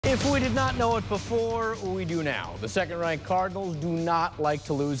If we did not know it before, we do now. The second-ranked Cardinals do not like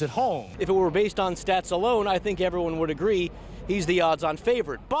to lose at home. If it were based on stats alone, I think everyone would agree he's the odds-on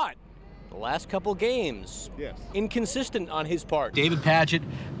favorite. But the last couple games, inconsistent on his part. David Padgett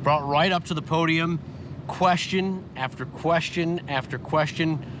brought right up to the podium, question after question after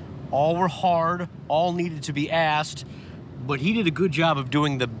question. All were hard, all needed to be asked, but he did a good job of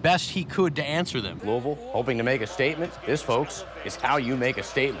doing the best he could to answer them. Louisville hoping to make a statement. This, folks, is how you make a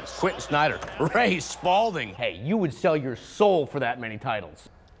statement. Quentin Snyder, Ray Spalding. Hey, you would sell your soul for that many titles.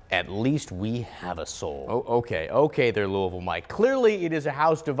 At least we have a soul. Oh, okay there, Louisville Mike. Clearly, it is a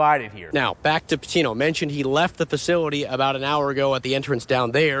house divided here. Now, back to Pitino. Mentioned he left the facility about an hour ago at the entrance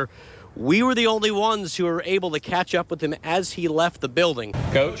down there. We were the only ones who were able to catch up with him as he left the building.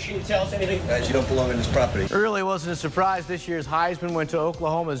 Coach, can you tell us anything? Guys, you don't belong on this property. It really wasn't a surprise this year's Heisman went to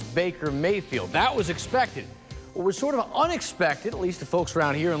Oklahoma's Baker Mayfield. That was expected. What was sort of unexpected, at least to folks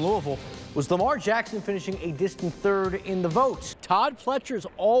around here in Louisville, was Lamar Jackson finishing a distant third in the vote. Todd Pletcher's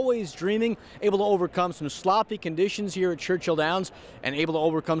always dreaming, able to overcome some sloppy conditions here at Churchill Downs and able to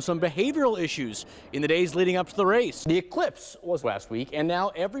overcome some behavioral issues in the days leading up to the race. The eclipse was last week, and now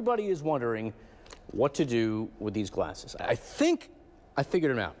everybody is wondering what to do with these glasses. I think I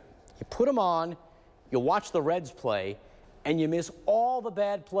figured them out. You put them on, you watch the Reds play, and you miss all the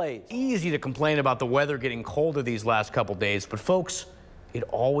bad plays. Easy to complain about the weather getting colder these last couple days, but folks, it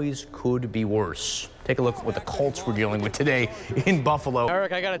always could be worse. Take a look at what the Colts were dealing with today in Buffalo.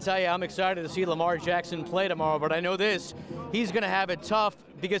 Eric, I got to tell you, I'm excited to see Lamar Jackson play tomorrow, but I know this, he's going to have it tough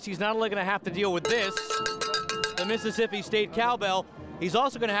because he's not only going to have to deal with this, the Mississippi State cowbell, he's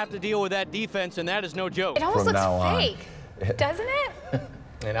also going to have to deal with that defense, and that is no joke. It almost looks fake, doesn't it?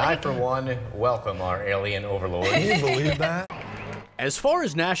 And I, for one, welcome our alien overlord. Can you believe that? As far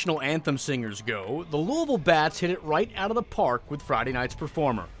as national anthem singers go, the Louisville Bats hit it right out of the park with Friday night's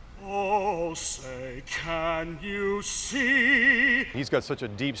performer. Oh, say, can you see? He's got such a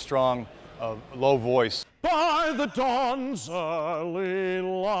deep, strong, low voice. By the dawn's early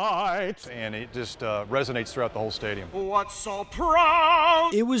light. And it just resonates throughout the whole stadium. What's so proud?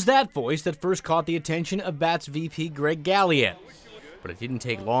 It was that voice that first caught the attention of Bats VP Greg Galliette. But it didn't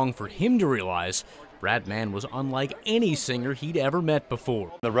take long for him to realize Brad Mann was unlike any singer he'd ever met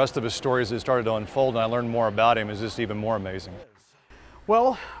before. The rest of his story, as it started to unfold and I learned more about him, is just even more amazing.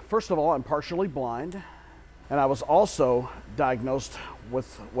 Well, first of all, I'm partially blind, and I was also diagnosed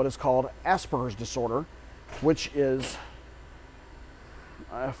with what is called Asperger's disorder, which is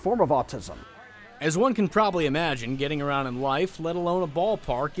a form of autism. As one can probably imagine, getting around in life, let alone a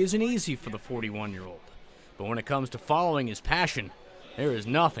ballpark, isn't easy for the 41-year-old. But when it comes to following his passion, there is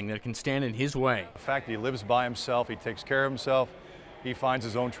nothing that can stand in his way. The fact that he lives by himself, he takes care of himself, he finds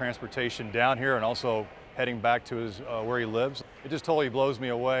his own transportation down here and also heading back to his where he lives. It just totally blows me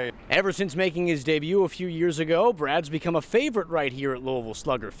away. Ever since making his debut a few years ago, Brad's become a favorite right here at Louisville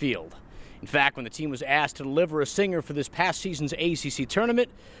Slugger Field. In fact, when the team was asked to deliver a singer for this past season's ACC tournament,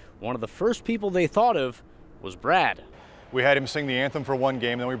 one of the first people they thought of was Brad. We had him sing the anthem for one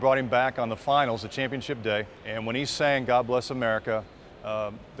game, then we brought him back on the finals, the championship day, and when he sang God Bless America,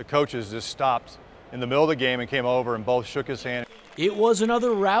 the coaches just stopped in the middle of the game and came over and both shook his hand. It was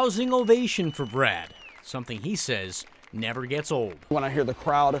another rousing ovation for Brad, something he says never gets old. When I hear the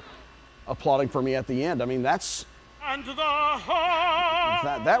crowd applauding for me at the end, I mean, that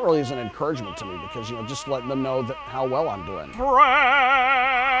really is an encouragement to me because, you know, just letting them know that how well I'm doing.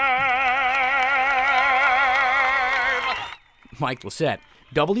 Mike Lacett,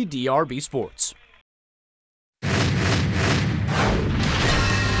 WDRB Sports.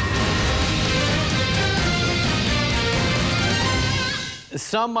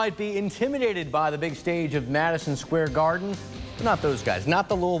 Some might be intimidated by the big stage of Madison Square Garden, but not those guys, not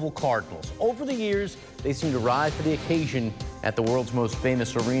the Louisville Cardinals. Over the years, they seem to rise to the occasion at the world's most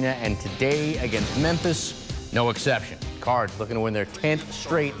famous arena, and today against Memphis, no exception. Cards looking to win their 10th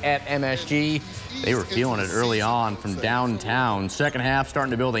straight at MSG. They were feeling it early on from downtown. Second half starting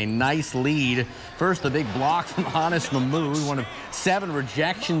to build a nice lead. First, the big block from Anis Mahmoud, one of 7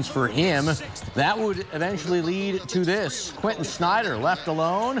 rejections for him. That would eventually lead to this. Quentin Snyder left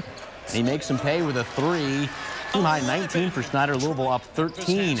alone, and he makes him pay with a 3. Team high 19 for Snyder. Louisville up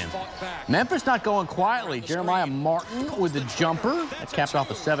 13. Memphis not going quietly. Jeremiah Martin with the jumper. That capped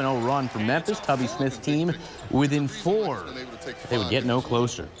off a 7-0 run for Memphis. Tubby Smith's team within 4. They would get no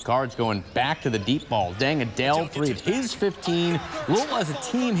closer. Cards going back to the deep ball. Dang Adele, 3 of his 15. Louisville as a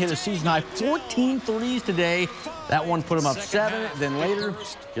team hit a season high 14 threes today. That one put him up 7. Then later,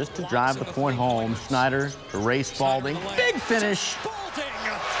 just to drive the point home, Snyder to Ray Spalding. Big finish.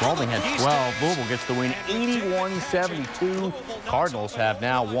 Spalding had 12. Louisville gets the win 81-72. Cardinals have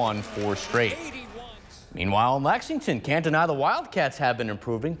now won 4 straight. Meanwhile, in Lexington, can't deny the Wildcats have been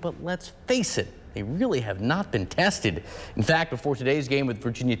improving, but let's face it, they really have not been tested. In fact, before today's game with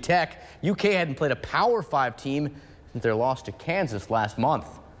Virginia Tech, UK hadn't played a Power 5 team since their loss to Kansas last month.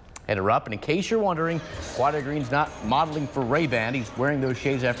 Header up, and in case you're wondering, Quade Green's not modeling for Ray-Ban. He's wearing those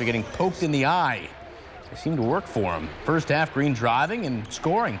shades after getting poked in the eye. They seem to work for him. First half, Green driving and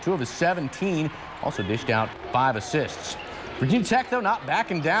scoring 2 of his 17. Also dished out 5 assists. Virginia Tech, though, not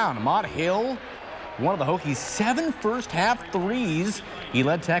backing down. Ahmad Hill, one of the Hokies' 7 first-half threes. He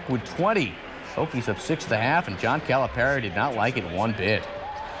led Tech with 20. Hokies up 6 at the half, and John Calipari did not like it one bit.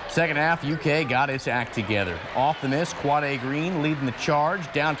 Second half, UK got its act together. Off the miss, Quade Green leading the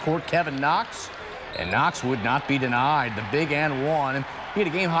charge. Down court, Kevin Knox. And Knox would not be denied. The big and one. He had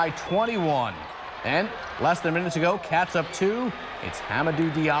a game-high 21. And less than minutes ago, Cats up 2. It's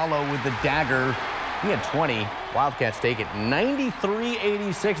Hamidou Diallo with the dagger. He had 20. Wildcats take it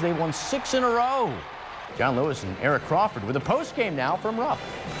 93-86. They won 6 in a row. John Lewis and Eric Crawford with a post-game now from Rupp.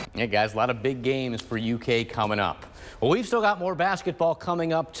 Yeah, guys, a lot of big games for UK coming up. Well, we've still got more basketball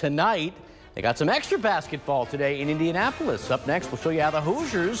coming up tonight. They got some extra basketball today in Indianapolis. Up next, we'll show you how the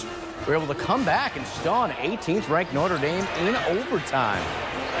Hoosiers were able to come back and stun 18th-ranked Notre Dame in overtime.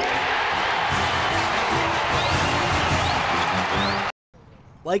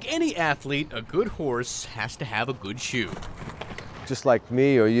 Like any athlete, a good horse has to have a good shoe. Just like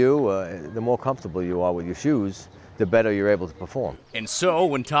me or you, the more comfortable you are with your shoes, the better you're able to perform. And so,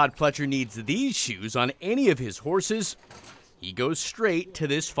 when Todd Pletcher needs these shoes on any of his horses, he goes straight to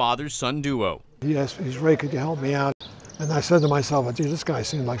this father-son duo. He asked, he's Ray, could you help me out? And I said to myself, gee, this guy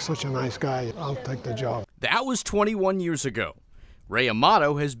seemed like such a nice guy. I'll take the job. That was 21 years ago. Ray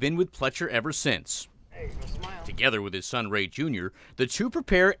Amato has been with Pletcher ever since. Together with his son Ray Jr., the two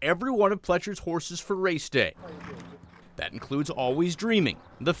prepare every one of Pletcher's horses for race day. That includes Always Dreaming,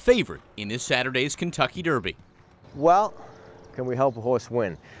 the favorite in this Saturday's Kentucky Derby. Well, can we help a horse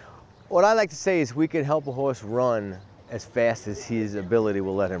win? What I like to say is we can help a horse run as fast as his ability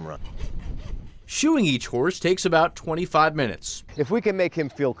will let him run. Shoeing each horse takes about 25 minutes. If we can make him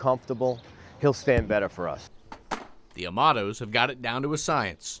feel comfortable, he'll stand better for us. The Amatos have got it down to a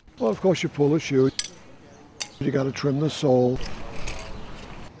science. Well, of course, you pull the shoe. You got to trim the sole.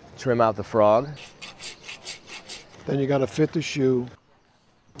 Trim out the frog. Then you got to fit the shoe.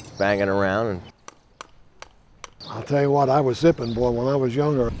 Bang it around. And I'll tell you what, I was zipping, boy, when I was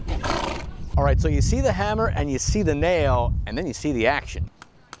younger. All right, so you see the hammer and you see the nail, and then you see the action.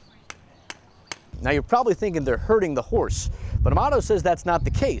 Now you're probably thinking they're hurting the horse, but Amato says that's not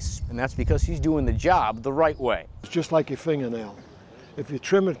the case, and that's because he's doing the job the right way. It's just like your fingernail. If you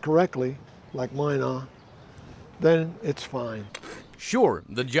trim it correctly, like mine are, then it's fine. Sure,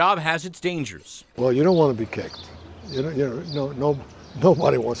 the job has its dangers. Well, you don't want to be kicked.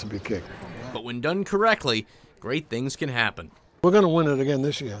 Nobody wants to be kicked. But when done correctly, great things can happen. We're going to win it again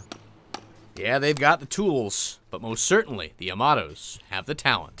this year. Yeah, they've got the tools, but most certainly the Amatos have the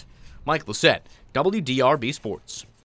talent. Mike Lacett, WDRB Sports.